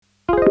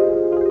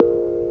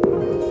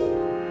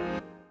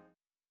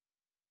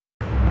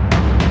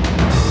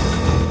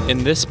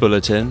In this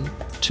bulletin,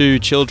 2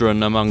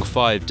 children among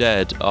 5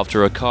 dead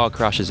after a car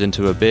crashes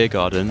into a beer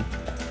garden.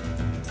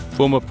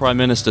 Former Prime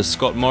Minister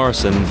Scott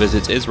Morrison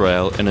visits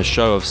Israel in a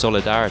show of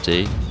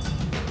solidarity.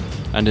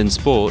 And in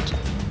sport,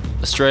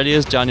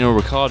 Australia's Daniel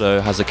Ricciardo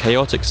has a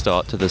chaotic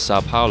start to the Sao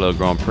Paolo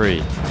Grand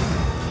Prix.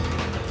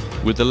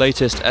 With the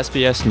latest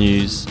SBS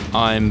News,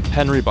 I'm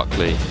Penry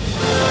Buckley.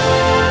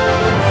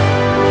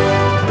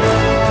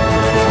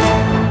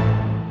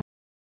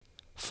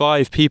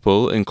 Five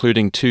people,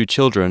 including 2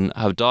 children,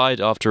 have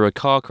died after a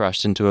car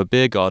crashed into a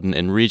beer garden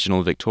in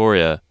regional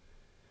Victoria.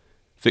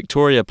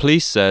 Victoria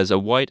Police says a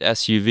white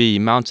SUV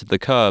mounted the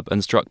curb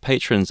and struck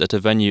patrons at a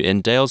venue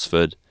in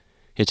Daylesford,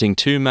 hitting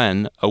 2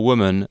 men, a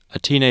woman, a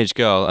teenage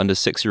girl and a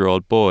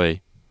 6-year-old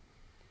boy.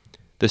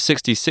 The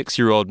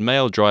 66-year-old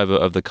male driver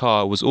of the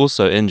car was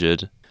also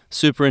injured.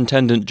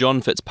 Superintendent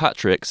John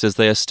Fitzpatrick says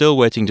they are still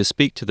waiting to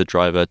speak to the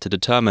driver to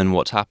determine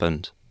what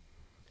happened.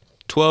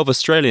 12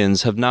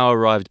 Australians have now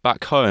arrived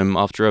back home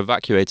after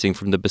evacuating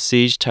from the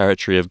besieged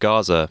territory of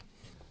Gaza.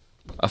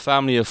 A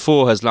family of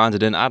 4 has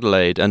landed in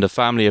Adelaide and a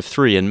family of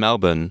 3 in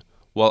Melbourne,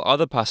 while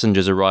other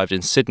passengers arrived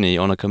in Sydney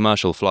on a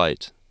commercial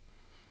flight.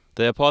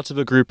 They are part of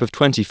a group of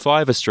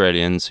 25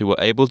 Australians who were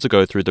able to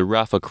go through the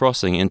Rafah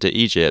crossing into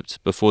Egypt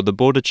before the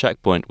border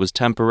checkpoint was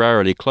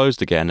temporarily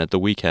closed again at the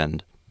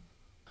weekend.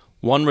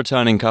 One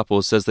returning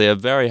couple says they are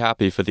very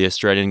happy for the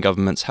Australian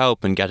government's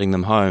help in getting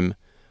them home,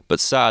 but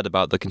sad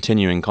about the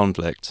continuing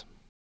conflict.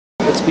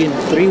 It's been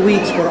 3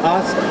 weeks for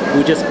us.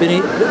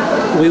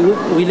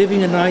 We live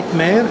in a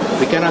nightmare.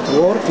 We cannot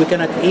work, we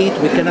cannot eat,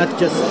 we cannot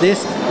just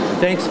this.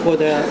 Thanks for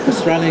the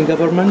Australian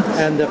government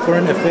and the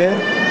Foreign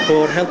Affairs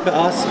for helping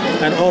us,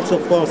 and also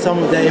for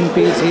some of the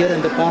MPs here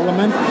in the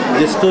Parliament.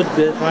 They stood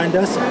behind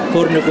us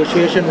for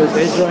negotiation with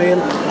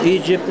Israel,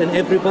 Egypt and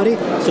everybody.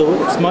 So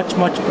it's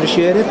much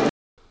appreciated.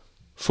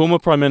 Former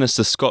Prime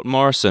Minister Scott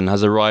Morrison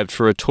has arrived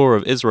for a tour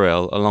of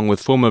Israel along with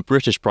former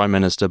British Prime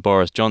Minister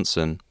Boris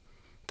Johnson.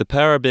 The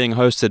pair are being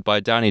hosted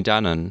by Danny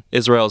Danon,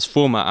 Israel's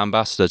former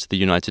ambassador to the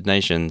United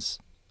Nations.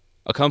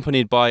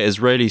 Accompanied by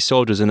Israeli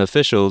soldiers and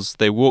officials,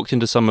 they walked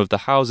into some of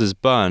the houses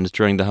burned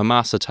during the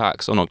Hamas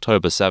attacks on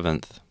October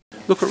 7th.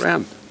 Look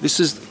around. This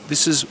is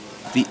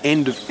the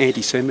end of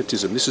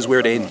anti-Semitism. This is where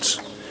it ends.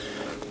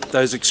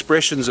 Those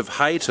expressions of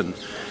hate and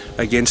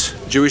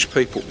against Jewish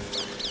people.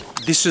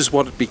 This is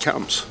what it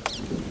becomes.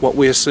 What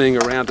we're seeing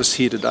around us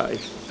here today.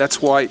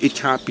 That's why it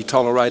can't be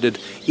tolerated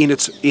in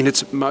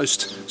its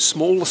most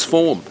smallest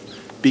form,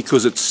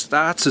 because it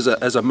starts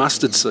as a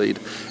mustard seed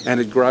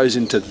and it grows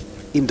into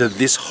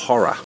this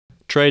horror.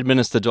 Trade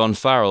Minister Don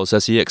Farrell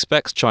says he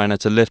expects China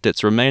to lift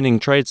its remaining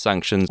trade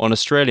sanctions on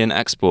Australian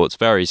exports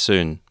very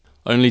soon.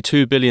 Only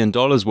 $2 billion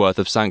worth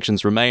of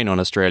sanctions remain on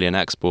Australian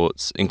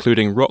exports,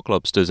 including rock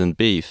lobsters and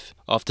beef,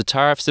 after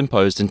tariffs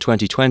imposed in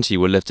 2020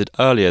 were lifted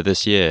earlier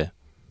this year.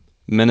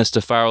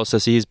 Minister Farrell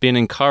says he has been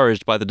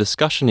encouraged by the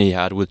discussion he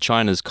had with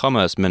China's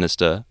Commerce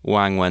Minister,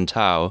 Wang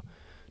Wentao,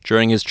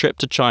 during his trip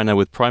to China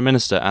with Prime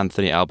Minister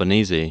Anthony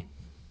Albanese.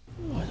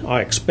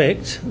 I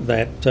expect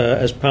that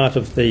as part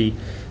of the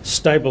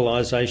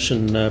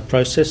stabilisation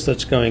process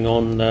that's going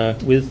on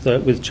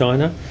with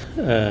China,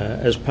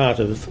 as part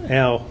of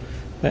our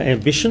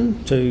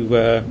ambition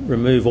to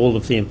remove all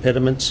of the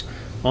impediments,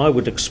 I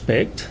would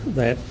expect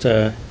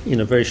that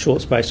in a very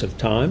short space of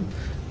time,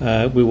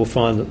 we will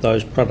find that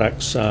those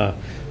products are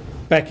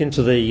back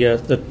into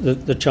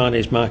the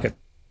Chinese market.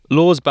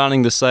 Laws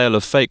banning the sale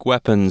of fake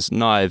weapons,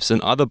 knives and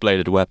other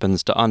bladed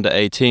weapons to under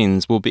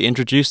 18s will be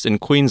introduced in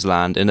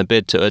Queensland in a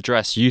bid to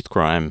address youth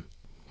crime.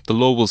 The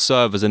law will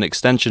serve as an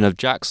extension of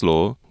Jack's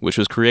Law, which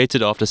was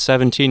created after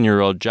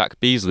 17-year-old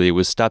Jack Beasley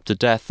was stabbed to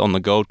death on the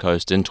Gold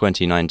Coast in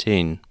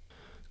 2019.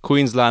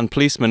 Queensland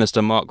Police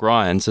Minister Mark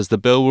Ryan says the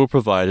bill will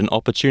provide an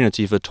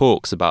opportunity for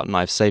talks about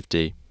knife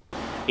safety.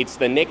 It's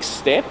the next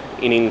step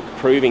in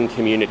improving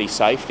community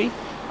safety,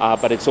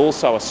 but it's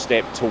also a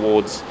step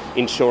towards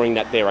ensuring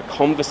that there are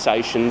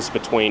conversations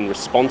between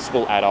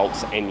responsible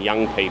adults and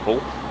young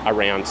people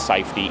around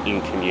safety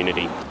in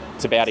community.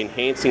 It's about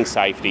enhancing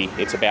safety,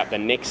 it's about the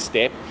next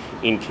step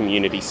in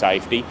community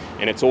safety,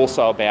 and it's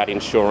also about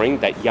ensuring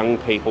that young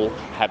people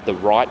have the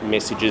right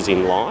messages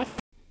in life.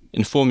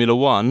 In Formula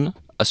One,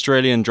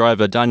 Australian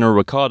driver Daniel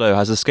Ricciardo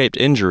has escaped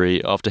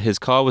injury after his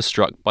car was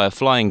struck by a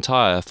flying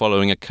tyre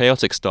following a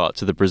chaotic start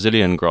to the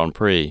Brazilian Grand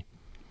Prix.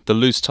 The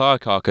loose tyre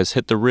carcass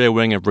hit the rear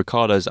wing of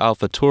Ricciardo's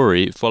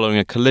AlphaTauri following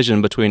a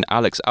collision between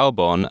Alex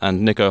Albon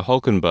and Nico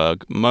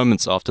Hülkenberg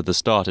moments after the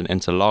start in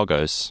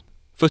Interlagos.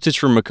 Footage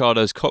from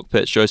Ricciardo's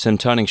cockpit shows him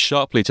turning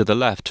sharply to the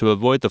left to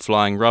avoid the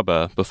flying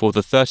rubber before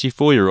the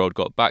 34-year-old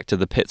got back to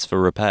the pits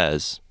for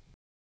repairs.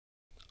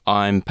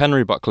 I'm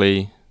Penry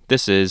Buckley.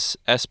 This is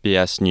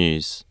SBS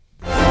News.